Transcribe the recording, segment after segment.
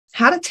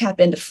how to tap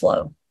into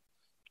flow.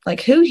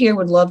 Like, who here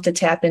would love to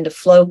tap into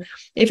flow?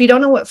 If you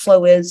don't know what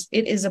flow is,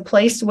 it is a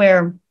place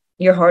where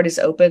your heart is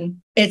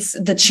open. It's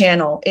the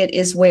channel. It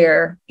is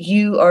where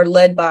you are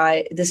led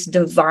by this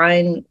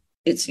divine,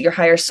 it's your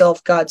higher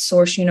self, God,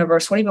 source,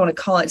 universe, whatever you want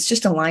to call it. It's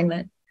just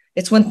alignment.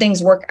 It's when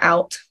things work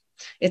out.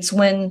 It's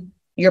when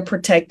you're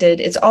protected.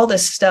 It's all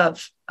this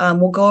stuff.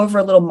 We'll go over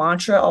a little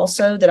mantra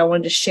also that I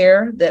wanted to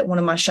share that one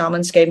of my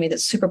shamans gave me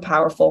that's super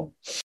powerful.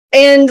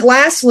 And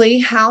lastly,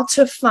 how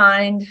to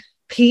find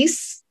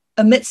peace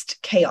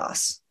amidst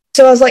chaos.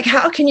 So I was like,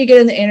 how can you get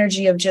in the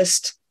energy of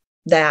just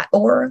that?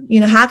 Or,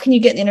 how can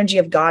you get in the energy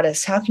of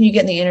goddess? How can you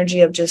get in the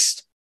energy of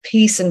just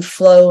peace and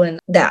flow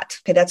and that?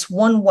 Okay, that's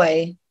one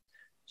way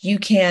you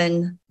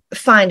can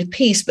find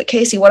peace. But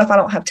Casey, what if I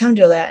don't have time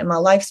to do that and my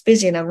life's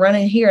busy and I'm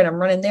running here and I'm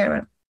running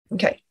there?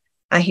 Okay,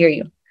 I hear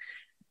you.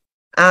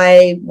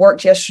 I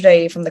worked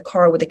yesterday from the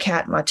car with the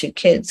cat and my 2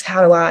 kids.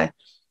 How do I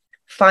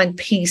find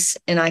peace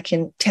and I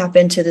can tap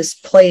into this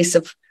place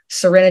of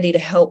serenity to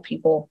help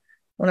people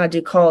when I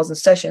do calls and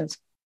sessions?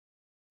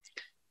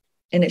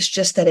 And it's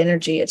just that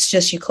energy. It's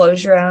just you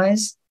close your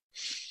eyes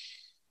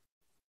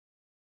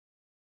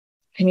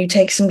and you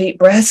take some deep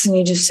breaths and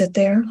you just sit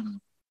there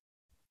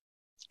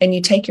and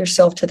you take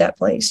yourself to that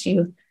place.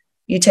 You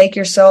take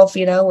yourself,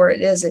 where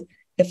it is.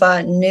 If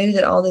I knew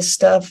that all this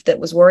stuff that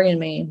was worrying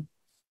me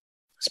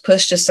was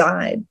pushed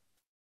aside,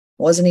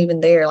 wasn't even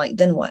there, like,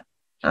 then what?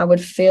 I would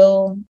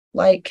feel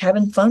like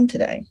having fun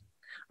today,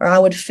 or I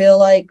would feel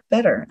like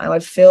better. I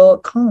would feel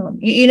calm,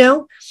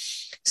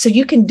 So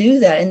you can do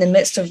that in the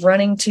midst of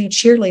running to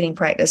cheerleading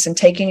practice and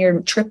taking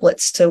your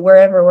triplets to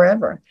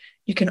wherever.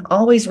 You can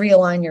always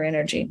realign your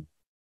energy.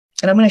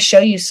 And I'm going to show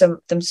you some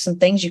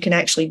things you can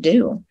actually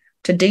do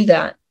to do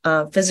that.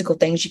 Physical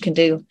things you can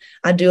do.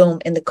 I do them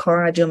in the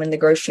car. I do them in the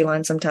grocery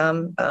line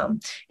sometime.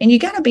 And you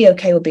got to be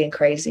okay with being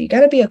crazy. You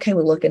got to be okay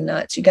with looking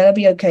nuts. You got to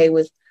be okay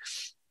with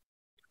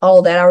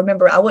all that. I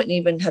remember I wouldn't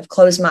even have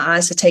closed my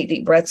eyes to take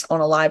deep breaths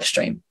on a live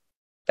stream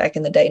back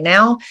in the day.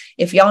 Now,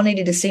 if y'all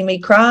needed to see me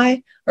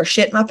cry or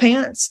shit my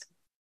pants,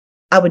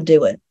 I would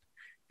do it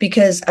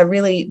because I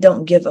really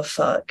don't give a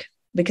fuck,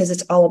 because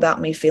it's all about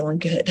me feeling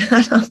good.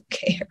 I don't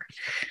care.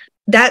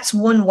 That's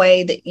one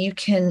way that you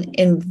can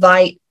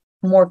invite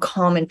more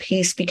calm and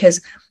peace,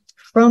 because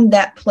from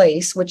that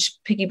place, which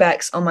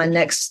piggybacks on my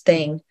next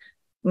thing,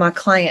 my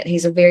client,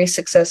 he's a very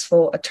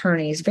successful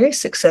attorney. He's a very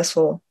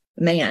successful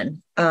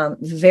man,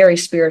 very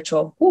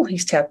spiritual. Ooh,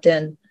 he's tapped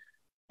in.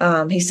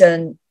 He's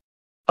done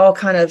all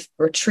kind of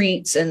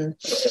retreats and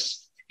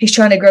he's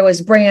trying to grow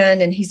his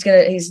brand, and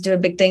he's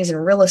doing big things in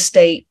real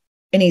estate,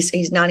 and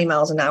he's 90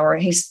 miles an hour,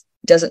 and he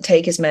doesn't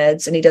take his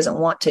meds and he doesn't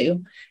want to.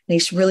 And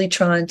he's really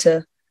trying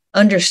to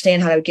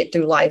understand how to get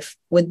through life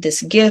with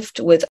this gift,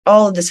 with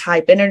all of this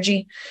hype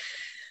energy.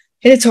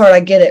 And it's hard. I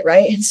get it.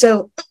 Right. And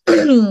so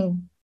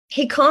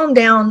he calmed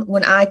down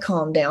when I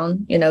calmed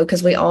down,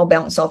 because we all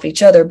bounce off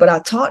each other. But I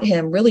taught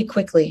him really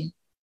quickly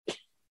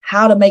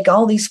how to make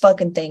all these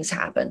fucking things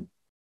happen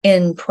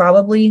in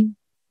probably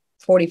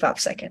 45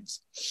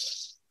 seconds.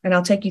 And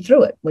I'll take you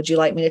through it. Would you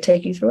like me to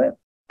take you through it?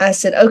 I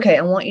said, okay,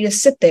 I want you to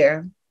sit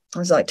there. I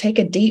was like, take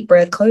a deep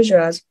breath, close your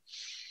eyes.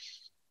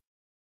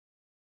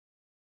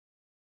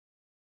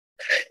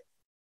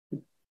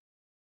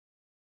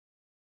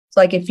 It's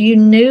like if you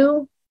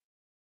knew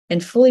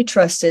and fully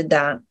trusted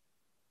that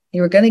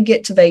you were going to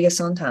get to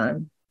Vegas on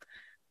time,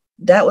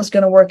 that was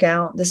going to work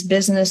out, this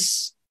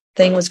business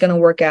thing was going to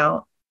work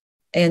out,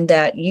 and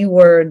that you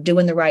were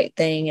doing the right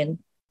thing and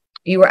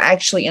you were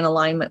actually in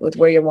alignment with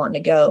where you're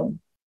wanting to go,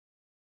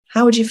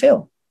 how would you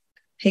feel?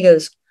 He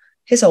goes,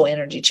 his whole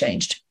energy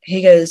changed.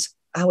 He goes,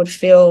 I would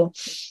feel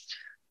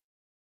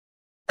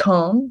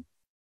calm.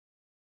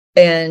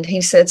 And he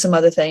said some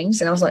other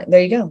things. And I was like,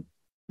 there you go.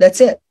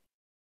 That's it.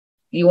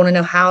 You want to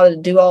know how to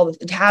do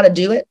how to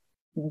do it?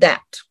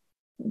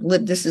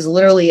 This is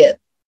literally it.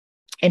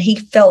 And he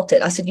felt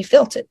it. I said, you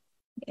felt it?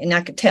 And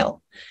I could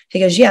tell. He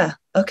goes, yeah.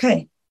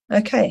 Okay.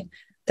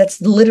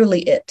 That's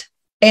literally it.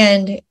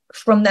 And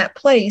from that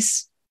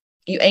place,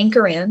 you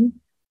anchor in,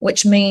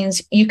 which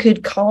means you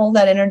could call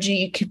that energy.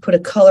 You could put a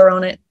color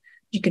on it.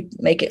 You could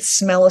make it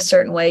smell a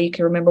certain way. You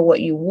can remember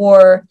what you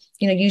wore,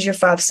 use your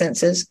 5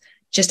 senses.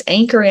 Just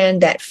anchor in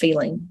that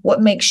feeling.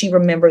 What makes you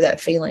remember that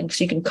feeling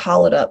so you can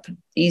call it up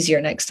easier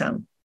next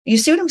time? You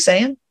see what I'm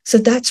saying? So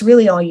that's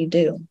really all you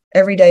do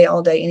every day,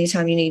 all day,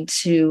 anytime you need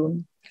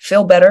to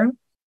feel better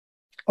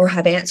or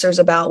have answers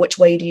about which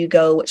way do you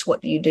go,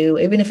 what do you do,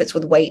 even if it's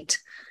with weight,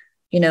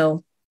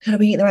 gotta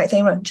be eating the right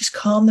thing. Just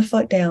calm the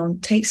fuck down,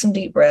 take some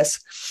deep breaths,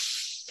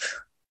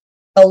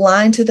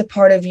 align to the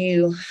part of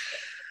you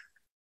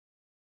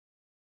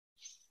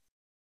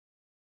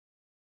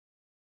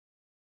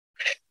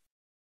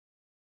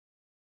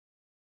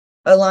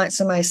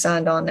somebody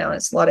signed on now.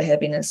 It's a lot of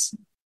heaviness,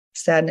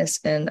 sadness,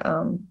 and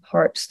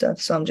heart stuff.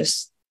 So I'm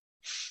just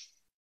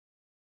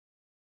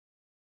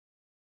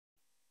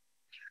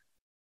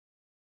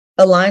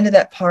aligned to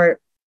that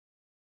part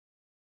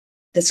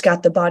that's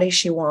got the body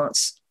she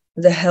wants,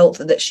 the health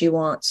that she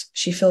wants.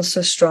 She feels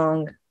so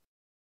strong.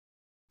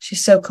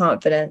 She's so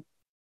confident.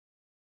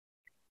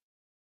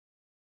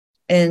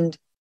 And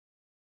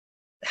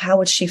how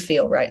would she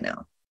feel right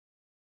now?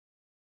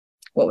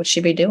 What would she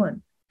be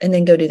doing? And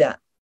then go do that.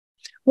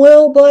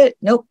 Well, but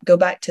nope, go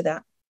back to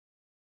that.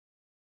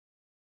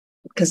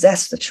 Because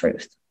that's the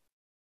truth.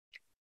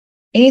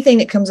 Anything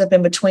that comes up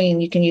in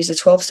between, you can use a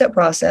 12-step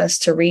process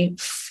to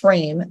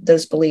reframe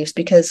those beliefs,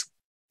 because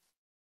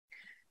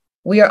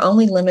we are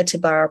only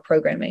limited by our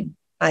programming.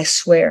 I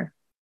swear.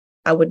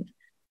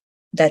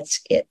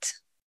 That's it.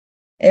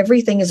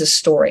 Everything is a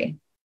story.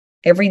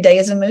 Every day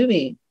is a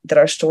movie that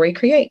our story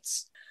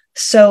creates.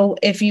 So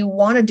if you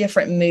want a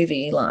different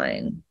movie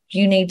line,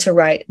 you need to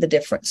write the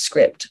different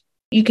script.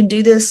 You can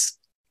do this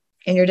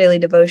in your daily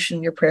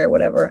devotion, your prayer,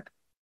 whatever.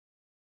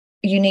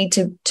 You need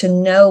to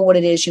know what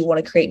it is you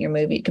want to create in your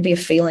movie. It could be a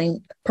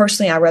feeling.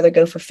 Personally, I rather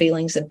go for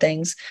feelings than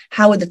things.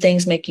 How would the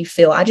things make you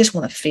feel? I just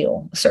want to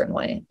feel a certain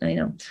way.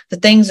 The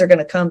things are going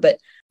to come, but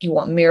you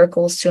want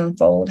miracles to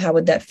unfold. How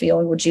would that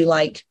feel? Would you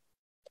like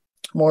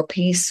more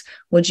peace?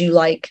 Would you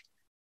like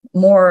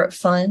more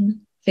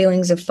fun?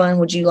 Feelings of fun?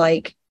 Would you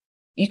like,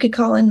 you could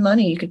call in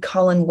money. You could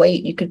call in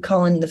weight. You could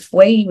call in the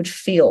way you would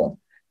feel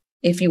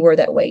if you were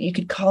that way. You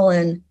could call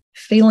in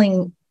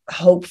feeling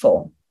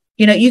hopeful.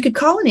 You could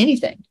call in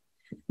anything.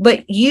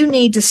 But you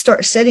need to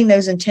start setting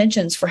those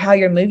intentions for how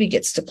your movie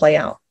gets to play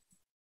out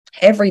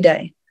every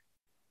day,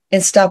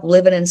 and stop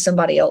living in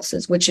somebody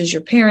else's, which is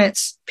your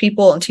parents,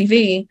 people on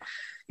TV,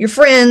 your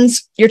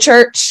friends, your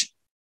church,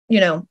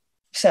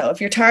 So if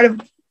you're tired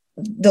of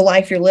the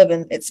life you're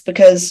living, it's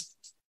because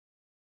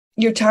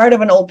you're tired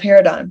of an old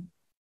paradigm.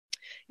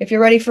 If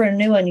you're ready for a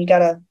new one, you got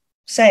to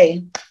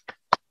say,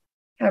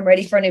 I'm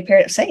ready for a new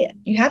paradigm. Say it.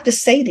 You have to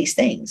say these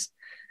things.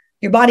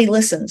 Your body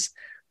listens.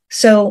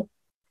 So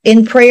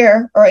in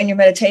prayer or in your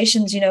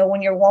meditations,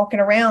 when you're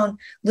walking around,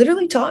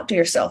 literally talk to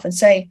yourself and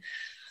say,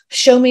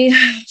 show me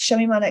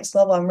my next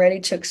level. I'm ready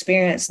to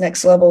experience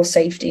next level of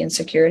safety and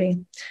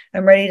security.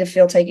 I'm ready to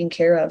feel taken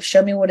care of.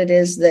 Show me what it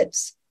is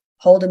that's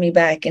holding me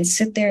back, and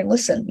sit there and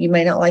listen. You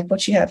may not like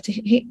what you have to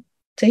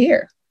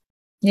hear.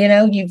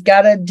 You've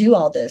got to do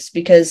all this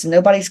because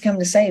nobody's come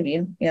to save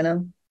you,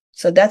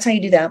 So that's how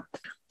you do that.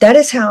 That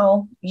is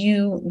how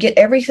you get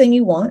everything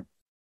you want.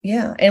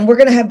 Yeah. And we're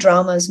going to have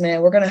dramas,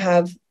 man. We're going to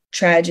have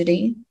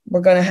tragedy.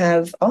 We're going to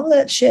have all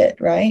that shit,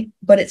 right?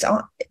 But it's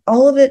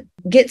all of it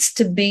gets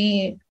to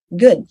be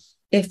good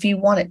if you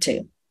want it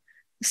to.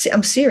 See,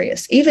 I'm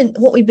serious. Even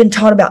what we've been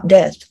taught about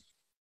death,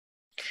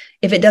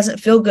 if it doesn't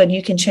feel good,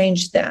 you can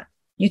change that.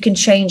 You can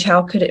change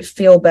how could it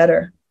feel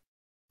better.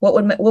 What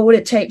would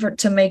it take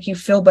to make you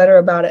feel better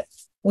about it?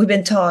 We've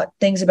been taught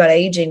things about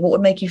aging. What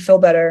would make you feel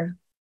better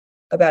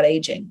about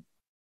aging?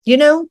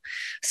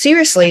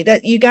 Seriously,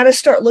 that you got to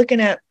start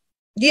looking at,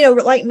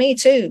 like me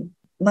too.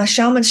 My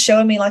shaman's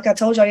showing me, like I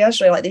told y'all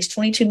yesterday, like these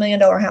 $22 million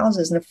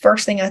houses. And the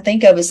first thing I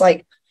think of is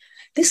like,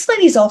 this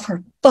lady's off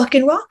her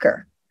fucking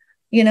rocker.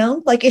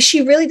 Like, does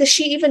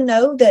she even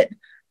know that,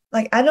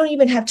 like, I don't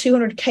even have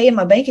 $200K in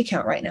my bank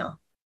account right now.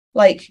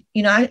 Like,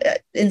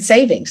 in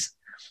savings,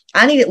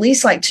 I need at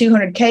least like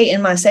 $200K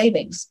in my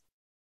savings.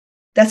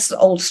 That's the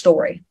old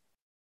story.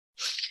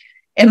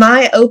 Am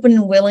I open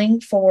and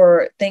willing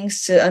for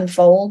things to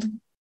unfold?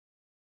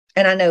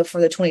 And I know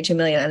for the 22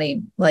 million, I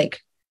need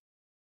like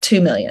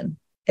 2 million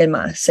in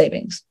my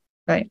savings,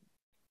 right?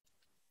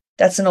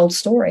 That's an old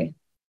story.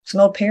 It's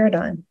an old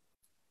paradigm.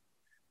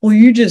 Well,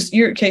 you're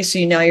at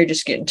KC now, you're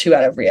just getting too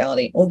out of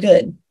reality. Well,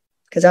 good,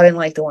 because I didn't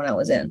like the one I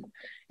was in.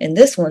 And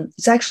this one,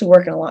 it's actually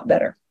working a lot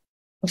better.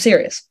 I'm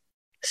serious.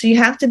 So you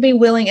have to be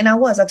willing. And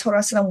I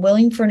said, I'm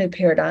willing for new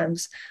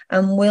paradigms.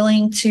 I'm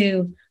willing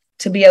to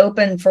be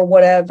open for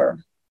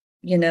whatever,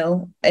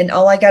 and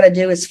all I got to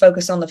do is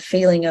focus on the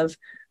feeling of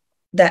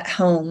that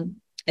home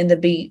and the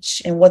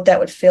beach and what that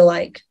would feel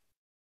like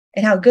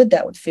and how good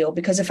that would feel.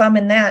 Because if I'm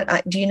in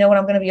that, do you know what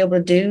I'm going to be able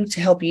to do to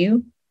help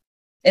you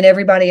and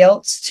everybody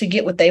else to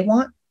get what they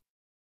want?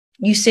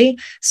 You see?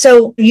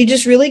 So you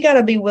just really got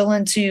to be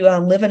willing to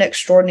live an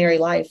extraordinary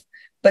life.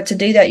 But to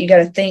do that, you got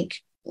to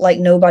think like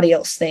nobody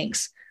else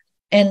thinks.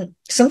 And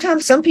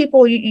sometimes some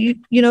people, you're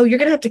going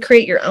to have to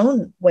create your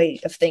own way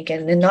of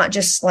thinking and not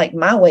just like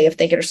my way of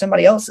thinking or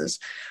somebody else's.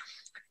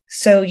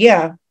 So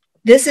yeah,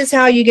 this is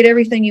how you get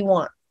everything you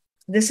want.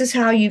 This is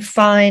how you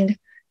find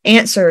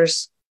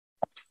answers.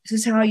 This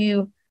is how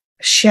you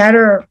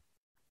shatter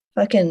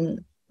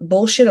fucking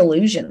bullshit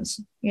illusions,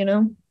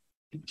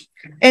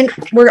 And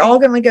we're all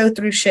going to go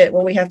through shit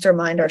where we have to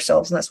remind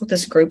ourselves. And that's what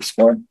this group's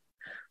for.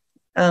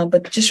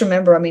 But just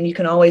remember, you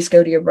can always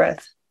go to your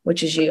breath,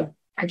 which is you,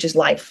 which is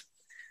life.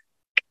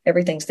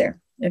 Everything's there.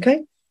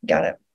 Okay. Got it.